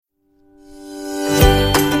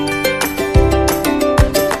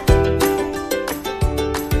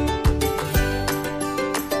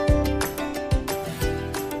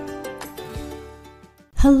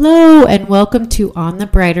Hello and welcome to On the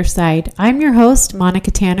Brighter Side. I'm your host, Monica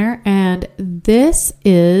Tanner, and this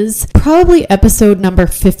is probably episode number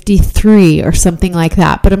 53 or something like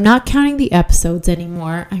that, but I'm not counting the episodes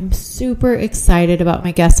anymore. I'm super excited about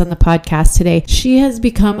my guest on the podcast today. She has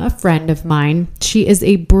become a friend of mine. She is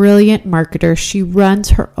a brilliant marketer. She runs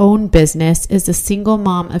her own business, is a single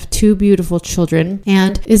mom of 2 beautiful children,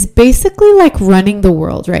 and is basically like running the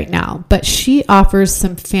world right now. But she offers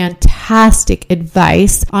some fantastic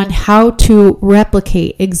advice on how to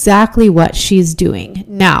replicate exactly what she's doing.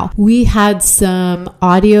 Now, we had some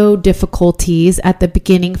audio difficulties at the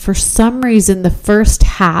beginning. For some reason, the first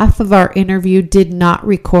half of our interview did not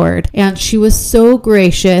record, and she was so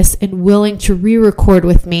gracious and willing to re-record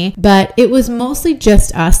with me, but it was mostly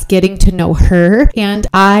just us getting to know her, and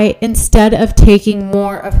I, instead of taking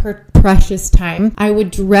more of her precious time, I would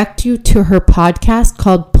direct you to her podcast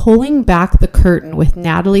called Pulling Back the Curtain with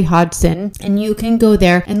Natalie Hodson, and you can go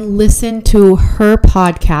there and listen to her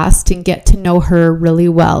podcast and get to know her really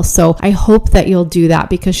well. So I hope that you'll do that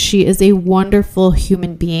because she is a wonderful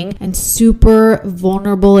human being and super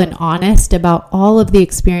vulnerable and honest about all of the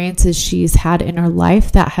experiences she's had in her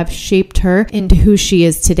life that have shaped her into who she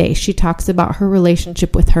is today. She talks about her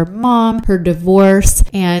relationship with her mom, her divorce,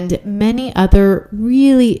 and many other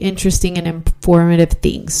really interesting and informative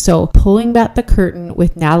things. So Pulling Back the Curtain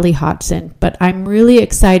with Natalie Hodson. But I'm really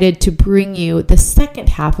excited to bring you the second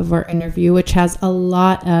half of our interview, which has a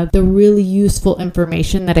lot of the really useful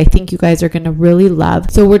information that I think you guys are going to really love.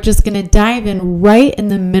 So we're just going to dive in right in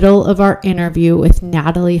the middle of our interview with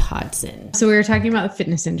Natalie Hodson. So we were talking about the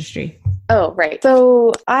fitness industry. Oh, right.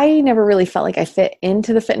 So I never really felt like I fit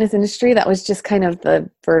into the fitness industry. That was just kind of the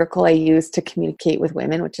vertical I used to communicate with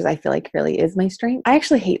women, which is, I feel like, really is my strength. I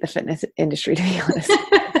actually hate the fitness industry, to be honest.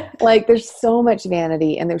 Like, there's so much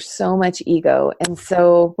vanity and there's so much ego. And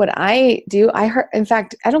so what I do, in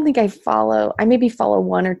fact, I don't think I maybe follow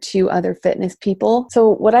 1 or 2 other fitness people. So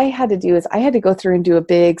what I had to do is I had to go through and do a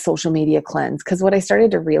big social media cleanse, because what I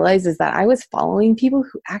started to realize is that I was following people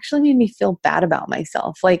who actually made me feel bad about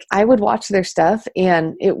myself. Like, I would watch their stuff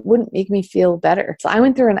and it wouldn't make me feel better. So I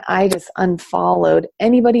went through and I just unfollowed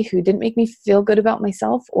anybody who didn't make me feel good about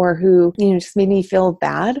myself or who, just made me feel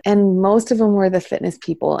bad. And most of them were the fitness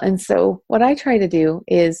people. And so what I try to do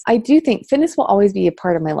is, I do think fitness will always be a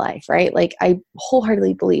part of my life, right? Like, I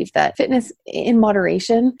wholeheartedly believe that fitness in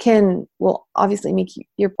moderation will obviously make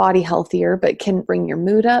your body healthier, but can bring your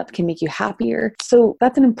mood up, can make you happier. So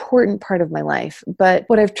that's an important part of my life. But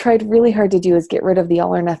what I've tried really hard to do is get rid of the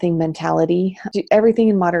all or nothing mentality. Everything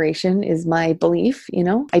in moderation is my belief.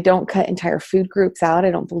 I don't cut entire food groups out.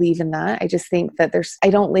 I don't believe in that. I just think that I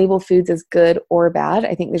don't label foods as good or bad.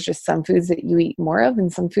 I think there's just some foods that you eat more of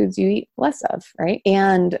and some foods you eat less of, right?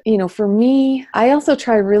 And, for me, I also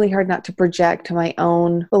try really hard not to project my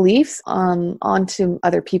own beliefs onto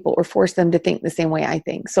other people or force them to think the same way I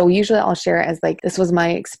think. So usually I'll share it as like, this was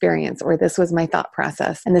my experience or this was my thought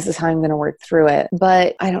process and this is how I'm going to work through it.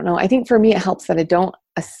 But I don't know. I think for me, it helps that I don't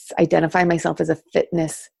identify myself as a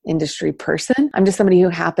fitness industry person. I'm just somebody who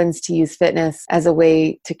happens to use fitness as a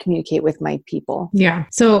way to communicate with my people. Yeah.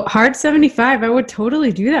 So Hard 75, I would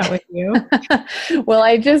totally do that with you. Well,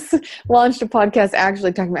 I just launched a podcast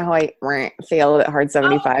actually talking about how I failed at Hard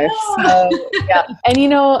 75. Oh, no. So yeah. And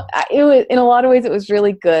it was, in a lot of ways, it was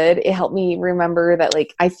really good. It helped me remember that,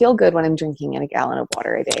 like, I feel good when I'm drinking a gallon of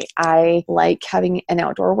water a day. I like having an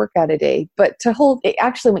outdoor workout a day, but it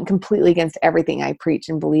actually went completely against everything I preach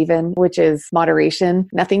and believe in, which is moderation,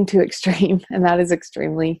 nothing too extreme. And that is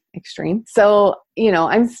extremely extreme. So,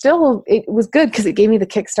 it was good because it gave me the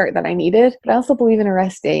kickstart that I needed, but I also believe in a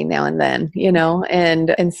rest day now and then,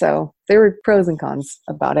 and so there were pros and cons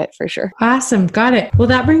about it for sure. Awesome. Got it. Well,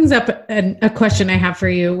 that brings up a question I have for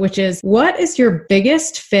you, which is, what is your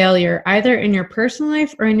biggest failure, either in your personal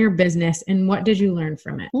life or in your business? And what did you learn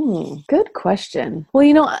from it? Good question.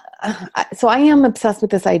 Well, so I am obsessed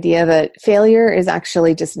with this idea that failure is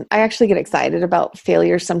actually I actually get excited about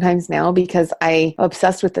failure sometimes now because I'm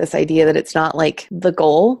obsessed with this idea that it's not like the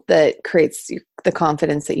goal that creates the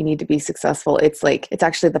confidence that you need to be successful. It's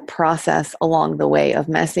actually the process along the way of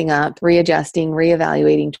messing up, readjusting,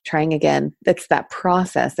 reevaluating, trying again. That's that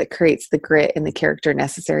process that creates the grit and the character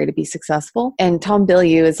necessary to be successful. And Tom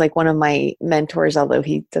Bilyeu is like one of my mentors, although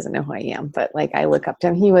he doesn't know who I am, but like I look up to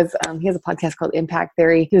him. He has a podcast called Impact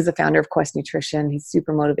Theory. He was the founder of Quest Nutrition. He's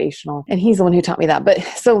super motivational. And he's the one who taught me that. But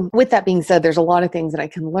so with that being said, there's a lot of things that I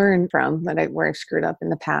can learn from where I've screwed up in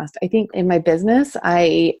the past. I think in my business,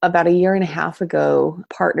 about a year and a half ago, ago,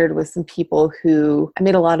 partnered with some people who I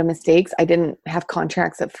made a lot of mistakes. I didn't have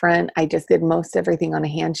contracts up front. I just did most everything on a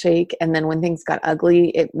handshake. And then when things got ugly,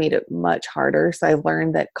 it made it much harder. So I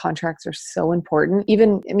learned that contracts are so important.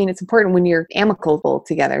 It's important when you're amicable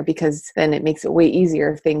together, because then it makes it way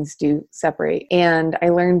easier if things do separate. And I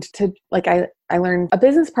learned I learned a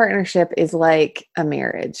business partnership is like a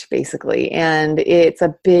marriage, basically. And it's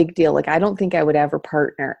a big deal. Like, I don't think I would ever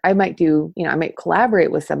partner. I might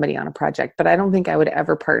collaborate with somebody on a project, but I don't think I would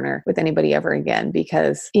ever partner with anybody ever again,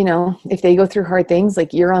 because, if they go through hard things,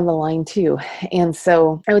 like, you're on the line too. And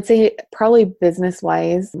so I would say probably business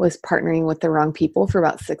wise was partnering with the wrong people for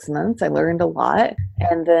about 6 months. I learned a lot.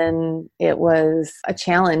 And then it was a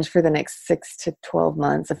challenge for the next 6 to 12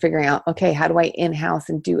 months of figuring out, okay, how do I in-house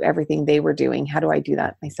and do everything they were doing? How do I do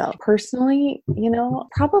that myself? Personally,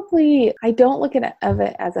 probably I don't look at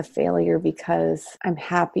it as a failure, because I'm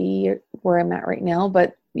happy where I'm at right now.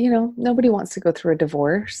 But nobody wants to go through a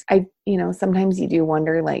divorce. Sometimes you do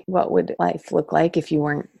wonder, like, what would life look like if you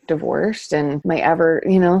weren't divorced? And am I ever,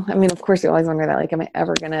 of course you always wonder that, like, am I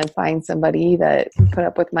ever going to find somebody that can put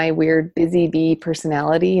up with my weird busy bee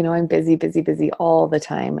personality? I'm busy, busy, busy all the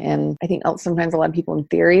time. And I think sometimes a lot of people in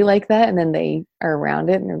theory like that, and then they are around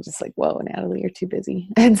it and they're just like, whoa, Natalie, you're too busy.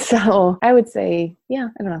 And so I would say, yeah,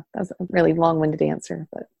 I don't know. That was a really long-winded answer,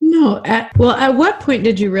 but. No. At what point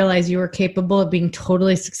did you realize you were capable of being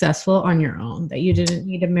totally successful on your own, that you didn't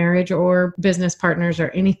need a marriage or business partners or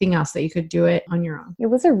anything else, that you could do it on your own? It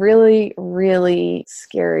was a really, really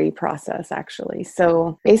scary process, actually.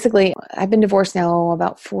 So basically, I've been divorced now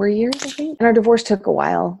about 4 years, I think. And our divorce took a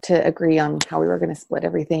while to agree on how we were going to split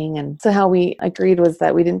everything. And so how we agreed was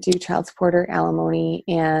that we didn't do child support or alimony,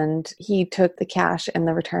 and he took the cash and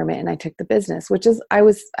the retirement, and I took the business, which is,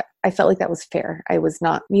 I felt like that was fair.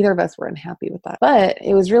 Neither of us were unhappy with that. But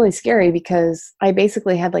it was really scary, because I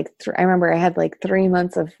basically had I remember I had 3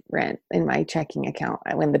 months of rent in my checking account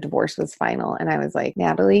when the divorce was final. And I was like,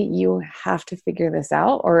 Natalie, you have to figure this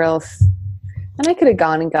out, or else. And I could have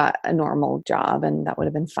gone and got a normal job, and that would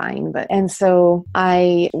have been fine. And so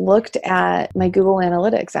I looked at my Google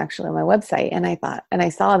Analytics, actually, on my website, and I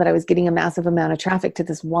saw that I was getting a massive amount of traffic to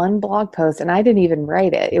this one blog post, and I didn't even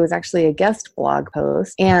write it. It was actually a guest blog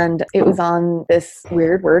post, and it was on this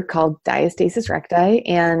weird word called diastasis recti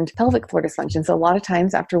and pelvic floor dysfunction. So a lot of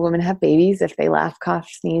times after women have babies, if they laugh, cough,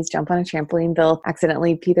 sneeze, jump on a trampoline, they'll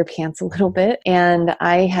accidentally pee their pants a little bit. And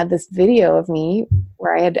I had this video of me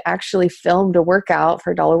where I had actually filmed a workout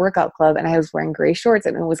for Dollar Workout Club, and I was wearing gray shorts,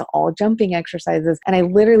 and it was all jumping exercises. And I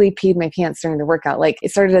literally peed my pants during the workout. Like, it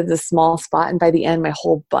started at this small spot, and by the end, my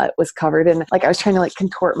whole butt was covered. And I was trying to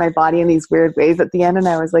contort my body in these weird ways at the end. And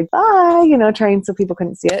I was like, bye, trying so people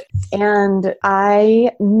couldn't see it. And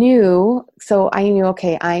I knew,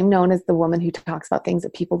 okay, I'm known as the woman who talks about things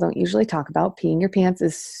that people don't usually talk about. Peeing your pants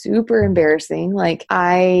is super embarrassing.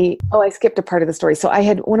 I skipped a part of the story. So I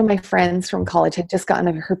had one of my friends from college had just gotten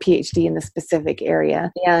her PhD in this specific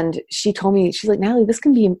area. And she told me, she's like, Natalie, this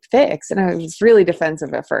can be fixed. And I was really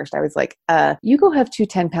defensive at first. I was like, you go have 2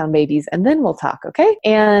 10-pound babies and then we'll talk. Okay.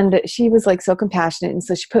 And she was so compassionate. And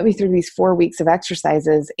so she put me through these 4 weeks of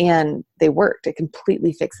exercises, and they worked. It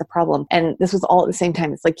completely fixed the problem. And this was all at the same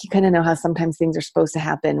time. It's you kind of know how sometimes things are supposed to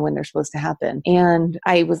happen when they're supposed to happen. And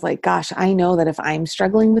I was like, gosh, I know that if I'm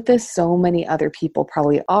struggling with this, so many other people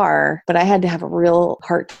probably are, but I had to have a real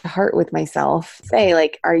heart to heart with myself. Say,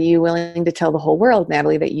 are you willing to tell the whole world,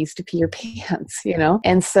 Natalie, that you used to pee your pants,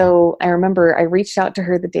 And so I remember I reached out to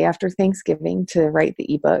her the day after Thanksgiving to write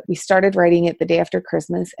the ebook. We started writing it the day after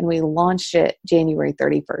Christmas, and we launched it January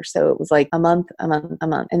 31st. So it was a month. And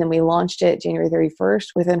then we launched it January 31st.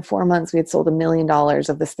 Within 4 months, we had sold $1 million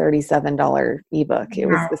of this $37 ebook. It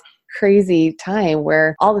was this crazy time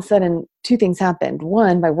where all of a sudden 2 things happened.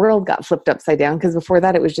 One, my world got flipped upside down, because before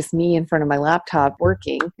that it was just me in front of my laptop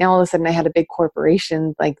working. Now all of a sudden I had a big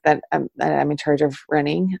corporation that I'm in charge of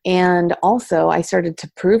running. And also I started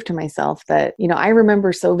to prove to myself that, I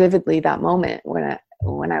remember so vividly that moment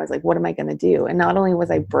when I was like, what am I going to do? And not only was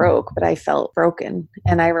I broke, but I felt broken.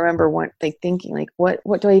 And I remember thinking what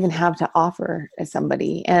do I even have to offer as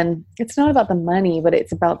somebody? And it's not about the money, but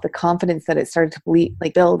it's about the confidence that it started to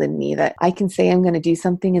build in me, that I can say I'm going to do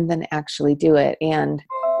something and then actually do it. And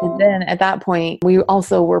then at that point, we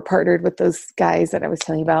also were partnered with those guys that I was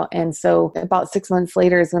telling you about. And so about 6 months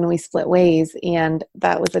later is when we split ways. And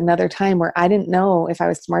that was another time where I didn't know if I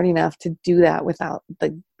was smart enough to do that without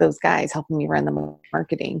the those guys helping me run the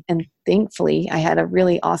marketing. And thankfully I had a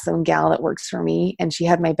really awesome gal that works for me, and she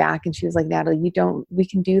had my back, and she was like, Natalie, we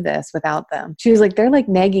can do this without them. She was like, they're like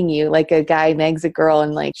nagging you like a guy nags a girl.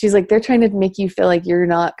 And like, she's like, they're trying to make you feel like you're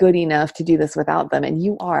not good enough to do this without them. And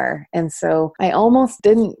you are. And so I almost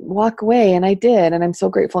didn't walk away, and I did. And I'm so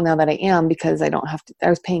grateful now that I am, because I don't have to, I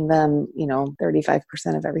was paying them,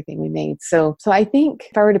 35% of everything we made. So I think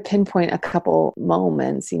if I were to pinpoint a couple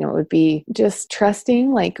moments, it would be just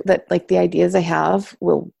trusting that the ideas I have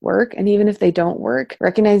will work. And even if they don't work,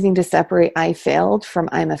 recognizing to separate I failed from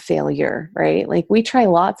I'm a failure, right? Like we try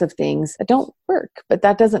lots of things that don't work, but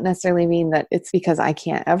that doesn't necessarily mean that it's because I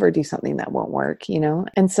can't ever do something that won't work,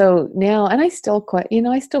 And so now, and I still quit,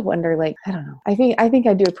 I still wonder, I don't know. I think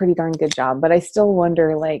I do a pretty darn good job, but I still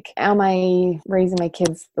wonder, am I raising my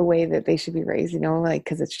kids the way that they should be raised,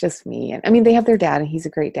 because it's just me. And I mean, they have their dad, and he's a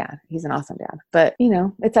great dad. He's an awesome dad, but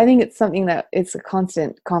I think it's something that it's a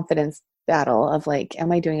constant confidence battle of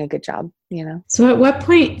am I doing a good job? So at what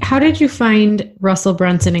point, how did you find Russell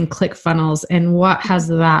Brunson and ClickFunnels, and what has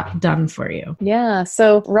that done for you? Yeah.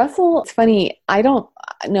 So Russell, it's funny. I don't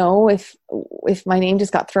know if my name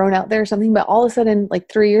just got thrown out there or something, but all of a sudden,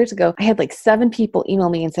 3 years ago, I had 7 people email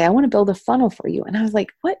me and say, I want to build a funnel for you. And I was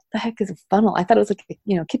like, what the heck is a funnel? I thought it was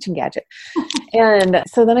a kitchen gadget. And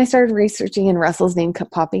so then I started researching, and Russell's name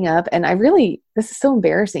kept popping up. And this is so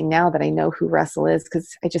embarrassing now that I know who Russell is,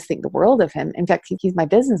 because I just think the world of him. In fact, he's my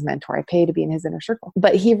business mentor. I pay to be in his inner circle.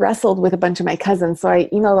 But he wrestled with a bunch of my cousins. So I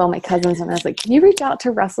emailed all my cousins, and I was like, can you reach out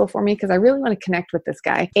to Russell for me? Because I really want to connect with this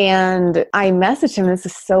guy. And I messaged him. This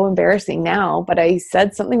is so embarrassing now, but I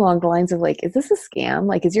said something along the lines of is this a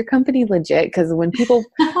scam? Is your company legit? Because when people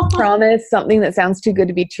promise something that sounds too good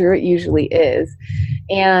to be true, it usually is.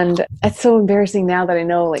 And it's so embarrassing now that I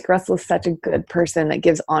know Russell is such a good person that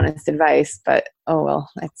gives honest advice, but oh well,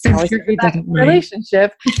 that's always a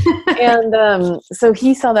relationship. And so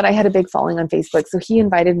he saw that I had a big following on Facebook. So he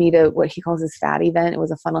invited me to what he calls his FAT event. It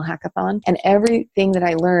was a funnel hackathon. And everything that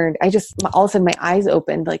I learned, all of a sudden my eyes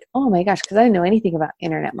opened oh my gosh, because I didn't know anything about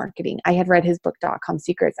internet marketing. I had read his book, .com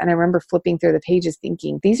Secrets. And I remember flipping through the pages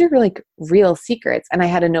thinking, these are really real secrets. And I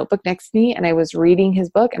had a notebook next to me, and I was reading his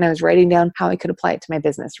book, and I was writing down how I could apply it to my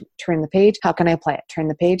business. Turn the page. How can I apply it? Turn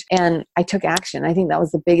the page. And I took action. I think that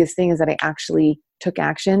was the biggest thing, is that I actually took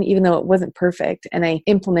action, even though it wasn't perfect. And I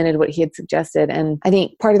implemented what he had suggested. And I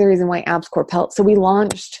think part of the reason why Abs Core Pelvic, so we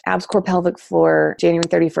launched Abs Core Pelvic Floor January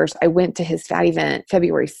 31st. I went to his FAT event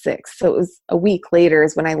February 6th. So it was a week later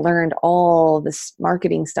is when I learned all this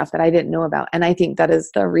marketing stuff that I didn't know about. And I think that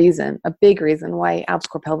is the reason, a big reason why Abs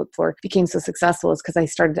Core Pelvic Floor became so successful, is because I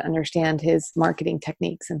started to understand his marketing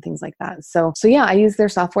techniques and things like that. So yeah, I use their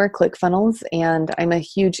software, ClickFunnels, and I'm a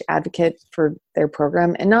huge advocate for their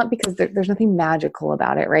program. And not because there's nothing magical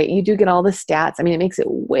about it, right? You do get all the stats. I mean, it makes it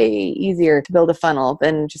way easier to build a funnel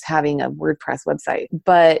than just having a WordPress website.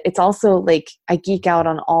 But it's also I geek out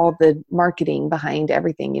on all the marketing behind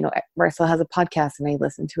everything. Russell has a podcast, and I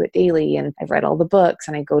listen to it daily, and I've read all the books,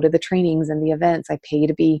 and I go to the trainings and the events. I pay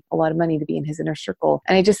to be a lot of money to be in his inner circle.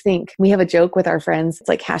 And I just think we have a joke with our friends.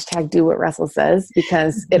 It's hashtag do what Russell says,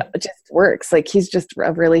 because it just works. He's just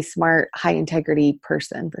a really smart, high integrity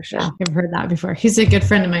person for sure. Yeah, I've heard that before. He's a good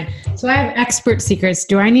friend of mine. So I have expert secrets.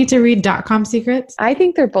 Do I need to read .com Secrets? I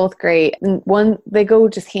think they're both great. And they go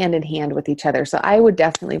just hand in hand with each other. So I would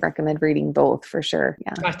definitely recommend reading both for sure.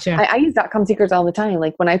 Yeah. Gotcha. I use .com Secrets all the time.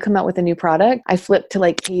 When I come out with a new product, I flip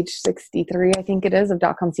to page 63, I think it is, of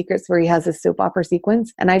 .com Secrets, where he has a soap opera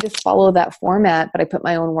sequence. And I just follow that format, but I put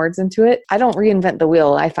my own words into it. I don't reinvent the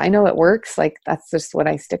wheel. If I know it works, that's just what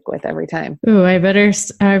I stick with every time. Ooh, I better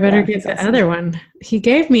get the other one. He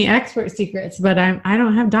gave me expert secrets, but I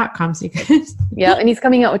don't have .com Secrets. Yeah, and he's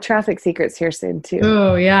coming out with traffic secrets here soon too.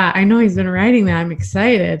 Oh yeah, I know he's been writing that. I'm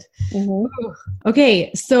excited. Mm-hmm.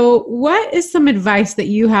 Okay, so what is some advice that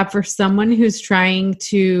you have for someone who's trying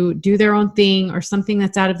to do their own thing or something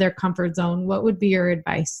that's out of their comfort zone? What would be your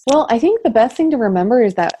advice? Well, I think the best thing to remember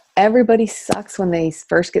is that everybody sucks when they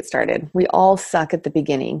first get started. We all suck at the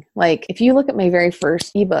beginning. If you look at my very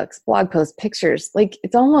first ebooks, blog posts, pictures,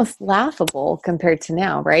 it's almost laughable compared to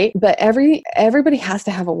now, right? But everybody has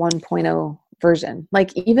to have a 1.0 version.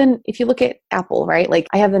 Even if you look at Apple, right?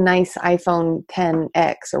 I have the nice iPhone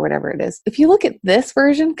 10X or whatever it is. If you look at this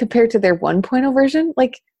version compared to their 1.0 version,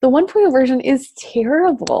 the 1.0 version is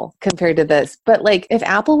terrible compared to this. But like if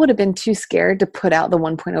Apple would have been too scared to put out the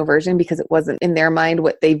 1.0 version because it wasn't in their mind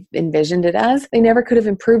what they envisioned it as, they never could have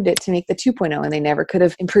improved it to make the 2.0, and they never could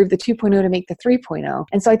have improved the 2.0 to make the 3.0.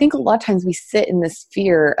 And so I think a lot of times we sit in this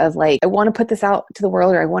fear of like, I want to put this out to the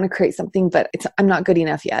world, or I want to create something, but I'm not good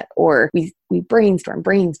enough yet. Or we brainstorm.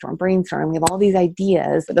 We have all these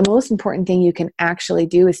ideas. But the most important thing you can actually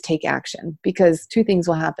do is take action, because two things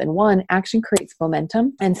will happen. One, action creates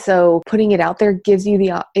momentum. And so putting it out there gives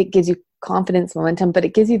you confidence, momentum, but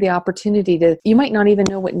it gives you the opportunity you might not even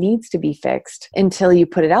know what needs to be fixed until you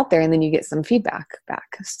put it out there, and then you get some feedback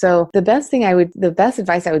back. So the best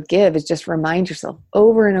advice I would give is just remind yourself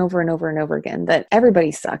over and over and over and over again that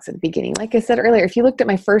everybody sucks at the beginning. Like I said earlier, if you looked at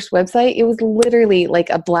my first website, it was literally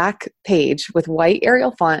like a black page with white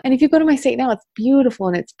Arial font. And if you go to my site now, it's beautiful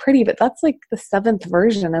and it's pretty, but that's like the 7th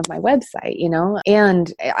version of my website,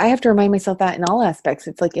 And I have to remind myself that in all aspects.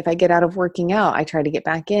 It's like if I get out of working out, I try to get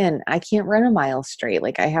back in. I can't run a mile straight.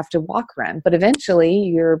 Like I have to walk run, but eventually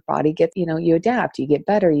your body gets, you adapt, you get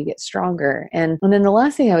better, you get stronger. And then the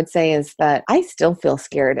last thing I would say is that I still feel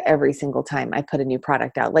scared every single time I put a new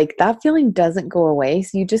product out. Like that feeling doesn't go away.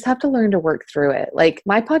 So you just have to learn to work through it. Like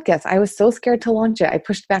my podcast, I was so scared to launch it. I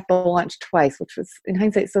pushed back the launch twice, which was in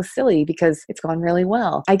hindsight so silly because it's gone really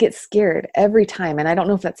well. I get scared every time. And I don't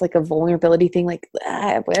know if that's like a vulnerability thing. Like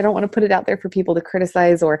I don't want to put it out there for people to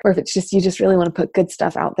criticize, or if it's just, you just really want to put good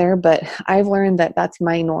stuff out there. But I've learned that that's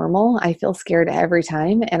my normal. I feel scared every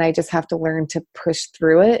time, and I just have to learn to push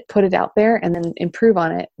through it, put it out there, and then improve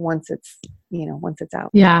on it once it's out.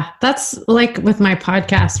 Yeah. That's like with my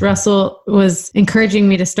podcast. Russell was encouraging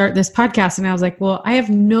me to start this podcast. And I was like, well, I have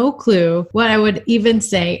no clue what I would even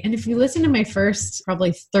say. And if you listen to my first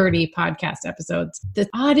probably 30 podcast episodes, the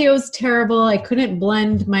audio is terrible. I couldn't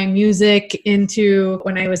blend my music into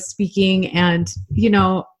when I was speaking. And,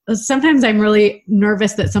 sometimes I'm really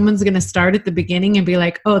nervous that someone's going to start at the beginning and be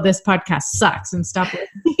like, oh, this podcast sucks, and stop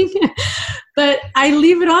listening. But I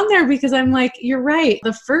leave it on there because I'm like, you're right.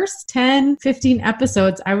 The first 10, 15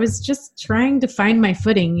 episodes, I was just trying to find my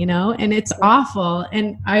footing, and it's awful.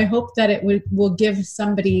 And I hope that it will give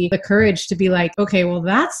somebody the courage to be like, okay, well,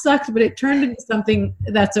 that sucked, but it turned into something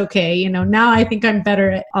that's okay. Now I think I'm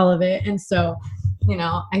better at all of it. And so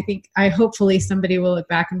hopefully somebody will look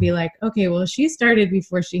back and be like, okay, well, she started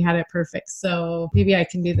before she had it perfect. So maybe I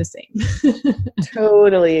can do the same.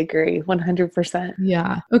 Totally agree. 100%.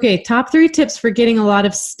 Yeah. Okay. Top 3 tips for getting a lot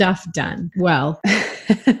of stuff done. Well,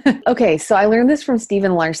 okay. So I learned this from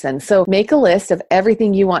Stephen Larson. So make a list of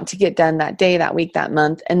everything you want to get done that day, that week, that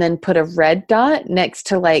month, and then put a red dot next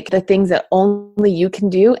to like the things that only you can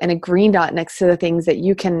do, and a green dot next to the things that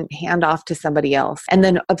you can hand off to somebody else. And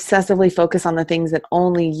then obsessively focus on the things that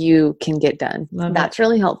only you can get done. That's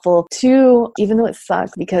really helpful. 2, even though it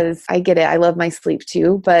sucks, because I get it, I love my sleep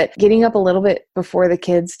too, but getting up a little bit before the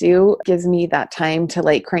kids do gives me that time to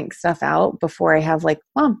like crank stuff out before I have like,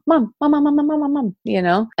 mom,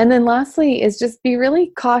 And then lastly is just be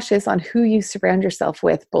really cautious on who you surround yourself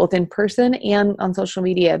with, both in person and on social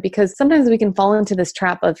media, because sometimes we can fall into this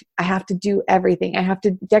trap of, I have to do everything. I have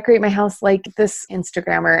to decorate my house like this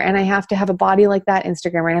Instagrammer, and I have to have a body like that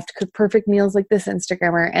Instagrammer, and I have to cook perfect meals like this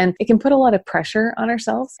Instagrammer, and it can put a lot of pressure on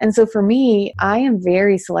ourselves. And so for me, I am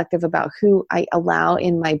very selective about who I allow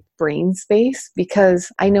in my brain space,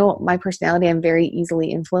 because I know my personality, I'm very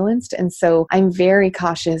easily influenced. And so I'm very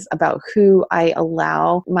cautious about who I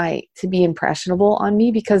allow to be impressionable on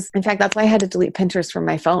me, because in fact, that's why I had to delete Pinterest from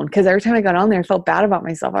my phone, because every time I got on there, I felt bad about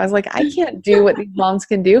myself. I was like, I can't do what these moms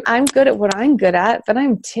can do. I'm good at what I'm good at, but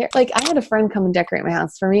like I had a friend come and decorate my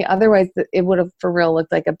house for me. Otherwise it would have for real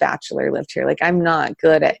looked like a bachelor lived here. Like I'm not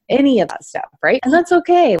good at any of that stuff, right? And that's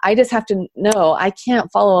okay. I just have to know I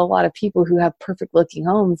can't follow a lot of people who have perfect looking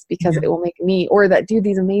homes, because it will make me, or that do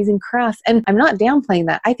these amazing crafts. And I'm not downplaying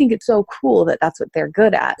that. I think it's so cool that that's what they're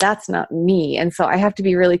good at. That's not me. And so I have to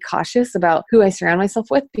be really cautious about who I surround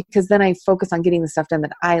myself with, because then I focus on getting the stuff done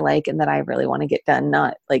that I like and that I really want to get done,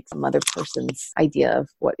 not like some other person's idea of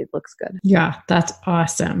what it looks good. Yeah, that's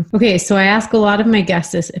awesome. Okay, so I ask a lot of my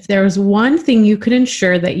guests this: if there was one thing you could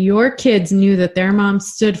ensure that your kids knew that their mom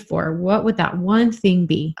stood for, what would that one thing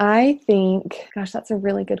be? I think, gosh, that's a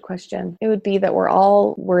really good question. It would be that we're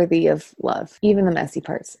all worthy of love, even the messy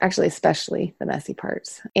parts, actually, especially the messy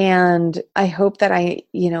parts. And I hope that I,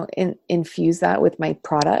 infuse that with my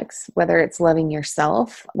products, whether it's loving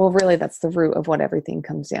yourself. Well, really, that's the root of what everything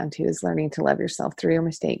comes down to, is learning to love yourself through your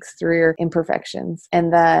mistakes, through your imperfections.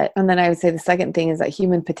 And then I would say the second thing is that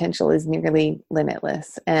human potential is nearly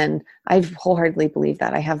limitless. And I wholeheartedly believe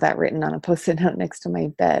that. I have that written on a Post-it note next to my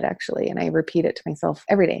bed, actually, and I repeat it to myself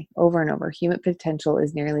every day, over and over. Human potential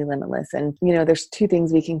is nearly limitless. And, there's two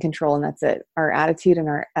things we can control, and that's it, our attitude and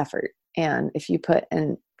our effort. And if you put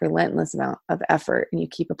an relentless amount of effort and you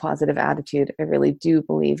keep a positive attitude, I really do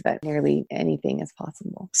believe that nearly anything is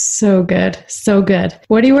possible. So good. So good.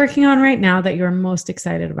 What are you working on right now that you're most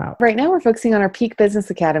excited about? Right now, we're focusing on our Peak Business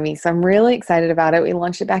Academy. So I'm really excited about it. We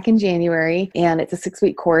launched it back in January, and it's a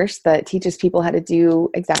 6-week course that teaches people how to do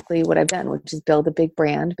exactly what I've done, which is build a big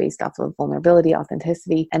brand based off of vulnerability,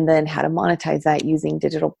 authenticity, and then how to monetize that using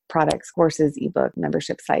digital products, courses, ebook,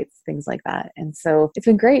 membership sites, things like that. And so it's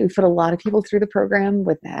been great. We've put a lot of people through the program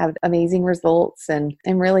with have amazing results, and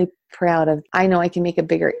I'm really proud of, I know I can make a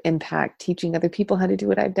bigger impact teaching other people how to do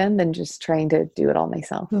what I've done than just trying to do it all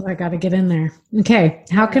myself. Oh, I got to get in there. Okay.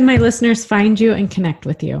 How can my listeners find you and connect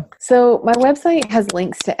with you? So my website has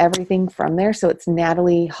links to everything from there. So it's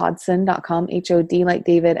NatalieHodson.com, HOD like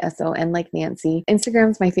David, SON like Nancy.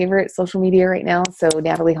 Instagram's my favorite social media right now. So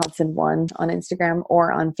Natalie Hodson 1 on Instagram,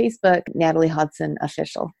 or on Facebook, Natalie Hodson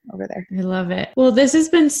Official over there. I love it. Well, this has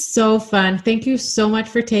been so fun. Thank you so much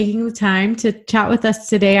for taking the time to chat with us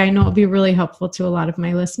today. I know it'll be really helpful to a lot of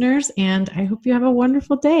my listeners, and I hope you have a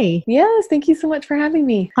wonderful day. Yes, thank you so much for having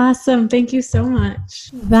me. Awesome. Thank you so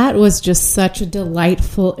much. That was just such a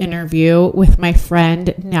delightful interview with my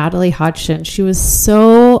friend, Natalie Hodson. She was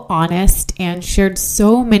so honest and shared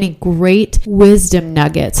so many great wisdom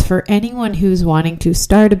nuggets for anyone who's wanting to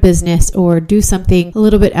start a business or do something a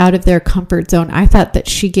little bit out of their comfort zone. I thought that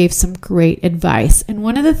she gave some great advice. And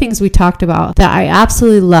one of the things we talked about that I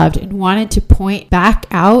absolutely loved and wanted to point back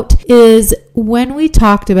out is when we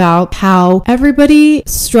talked about how everybody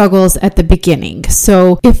struggles at the beginning.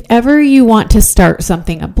 So if ever you want to start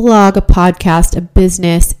something, a blog, a podcast, a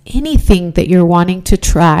business, anything that you're wanting to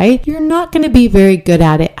try, you're not going to be very good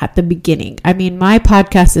at it at the beginning. I mean, my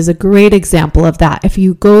podcast is a great example of that. If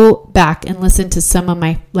you go back and listen to some of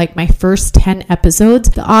my first 10 episodes,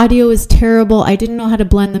 the audio is terrible. I didn't know how to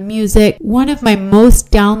blend the music. One of my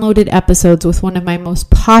most downloaded episodes with one of my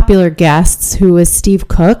most popular guests, who is Steve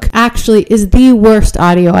Cook, actually is the worst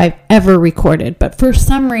audio I've ever recorded. But for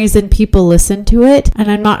some reason, people listen to it, and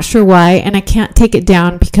I'm not sure why, and I can't take it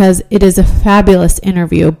down because it is a fabulous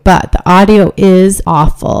interview, but the audio is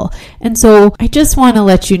awful. And so I just want to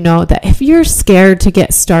let you know that if you're scared to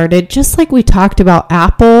get started, just like we talked about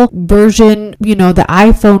Apple version, the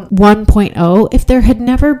iPhone 1.0, if there had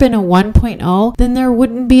never been a 1.0, then there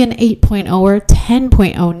wouldn't be an 8.0 or a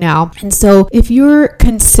 10.0 now. And so if you're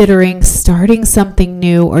considering starting something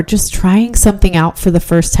new or just trying something out for the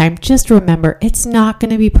first time, just remember, it's not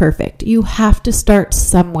going to be perfect. You have to start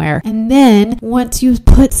somewhere. And then once you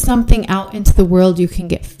put something out into the world, you can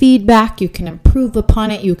get feedback, you can improve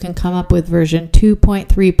upon it, you can come up with version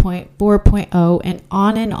 2.3.4.0 and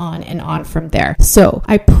on and on and on from there. So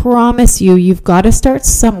I promise you've got to start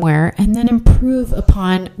somewhere and then improve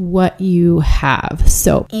upon what you have.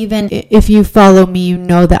 So even if you follow me, you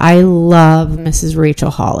know that I love Mrs.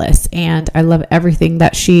 Rachel Hollis and I love everything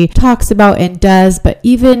that she talks about and does, but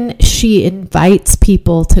even she invites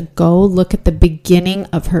people to go look at the beginning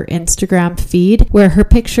of her Instagram feed, where her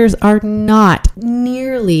pictures are not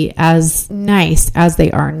nearly as nice as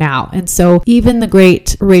they are now. And so even the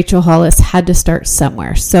great Rachel Hollis had to start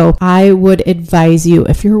somewhere. So I would advise you,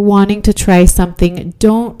 if you're wanting to try something,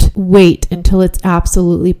 don't wait until it's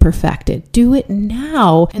absolutely perfected. Do it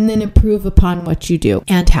now and then improve upon what you do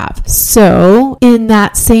and have. So in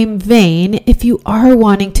that same vein, if you are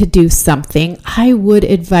wanting to do something, I would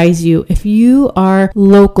advise you, if you are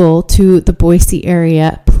local to the Boise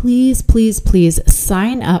area, please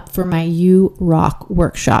sign up for my You Rock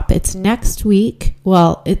workshop. It's next week.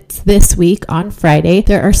 Well, it's this week on Friday.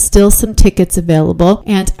 There are still some tickets available,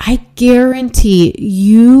 and I guarantee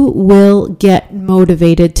you will get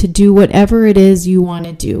motivated to do whatever it is you want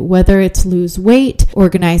to do, whether it's lose weight,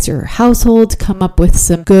 organize your household, come up with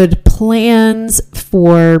some good plans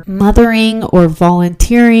for mothering or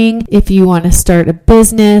volunteering, if you want to start a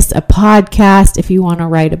business, a podcast, if you want to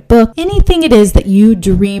write a book, anything it is that you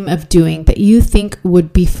dream of doing that you think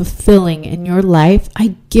would be fulfilling in your life,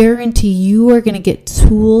 I guarantee you are going to get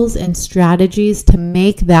tools and strategies to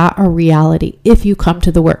make that a reality if you come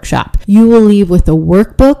to the workshop. You will leave with a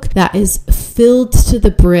workbook that is filled to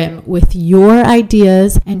the brim with your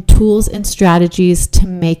ideas and tools and strategies to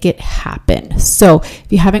make it happen. So if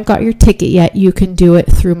you haven't got your ticket yet, you can do it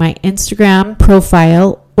through my Instagram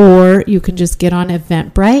profile, or you can just get on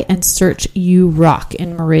Eventbrite and search You Rock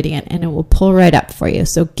in Meridian and it will pull right up for you.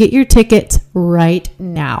 So get your tickets right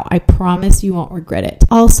now. I promise you won't regret it.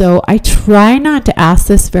 Also, I try not to ask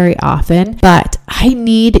this very often, but I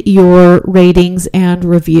need your ratings and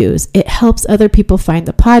reviews. It helps other people find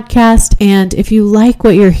the podcast. And if you like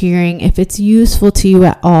what you're hearing, if it's useful to you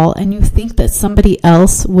at all, and you think that somebody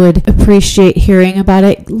else would appreciate hearing about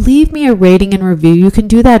it, leave me a rating and review. You can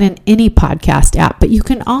do that in any podcast app, but you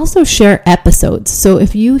can also share episodes. So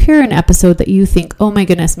if you hear an episode that you think, oh my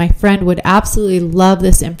goodness, my friend would absolutely love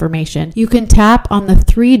this information, you can tap on the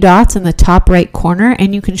 3 dots in the top right corner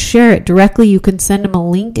and you can share it directly. You can send them a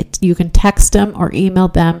link. You can text them or email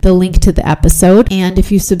them the link to the episode. And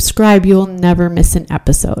if you subscribe, you'll never miss an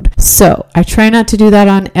episode. So I try not to do that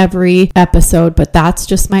on every episode, but that's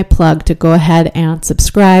just my plug to go ahead and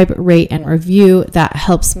subscribe, rate, and review. That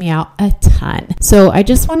helps me out a ton. So I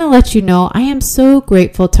just want to let you know, I am so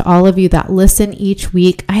grateful to all of you that listen each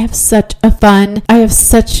week. I have such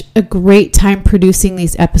a great time producing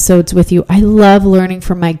these episodes with you. I love learning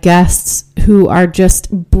from my guests who are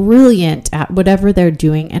just brilliant at whatever they're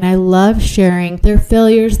doing. And I love sharing their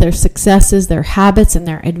failures, their successes, their habits, and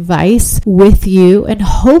their advice with you, and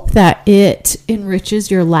hope that it enriches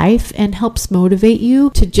your life and helps motivate you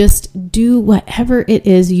to just do whatever it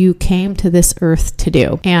is you came to this earth to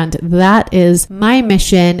do. And that is my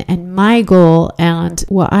mission and my goal and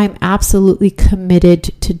what I'm absolutely committed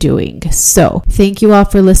to doing. So thank you all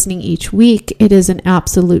for listening each week. It is an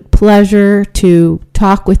absolute pleasure to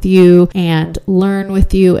talk with you and learn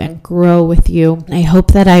with you and grow with you. I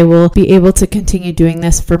hope that I will be able to continue doing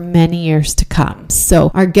this for many years to come. So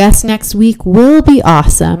our guest next week will be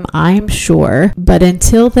awesome, I'm sure. But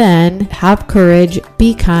until then, have courage,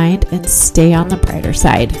 be kind, and stay on the brighter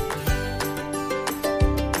side.